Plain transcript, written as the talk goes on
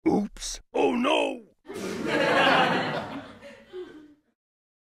no!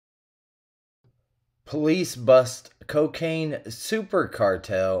 Police bust cocaine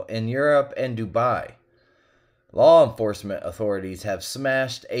super-cartel in Europe and Dubai. Law enforcement authorities have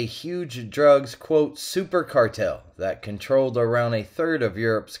smashed a huge drugs, quote, super-cartel that controlled around a third of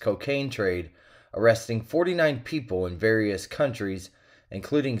Europe's cocaine trade, arresting 49 people in various countries,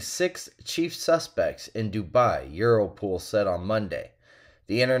 including 6 chief suspects in Dubai, Europol said on Monday.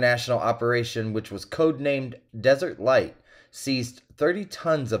 The international operation, which was codenamed Desert Light, seized 30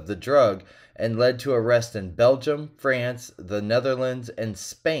 tons of the drug and led to arrests in Belgium, France, the Netherlands, and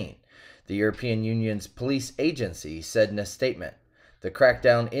Spain, the European Union's police agency said in a statement. The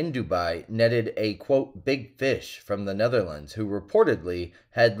crackdown in Dubai netted a, quote, big fish from the Netherlands who reportedly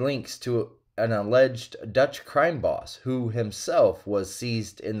had links to an alleged Dutch crime boss who himself was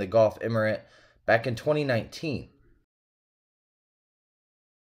seized in the Gulf Emirate back in 2019.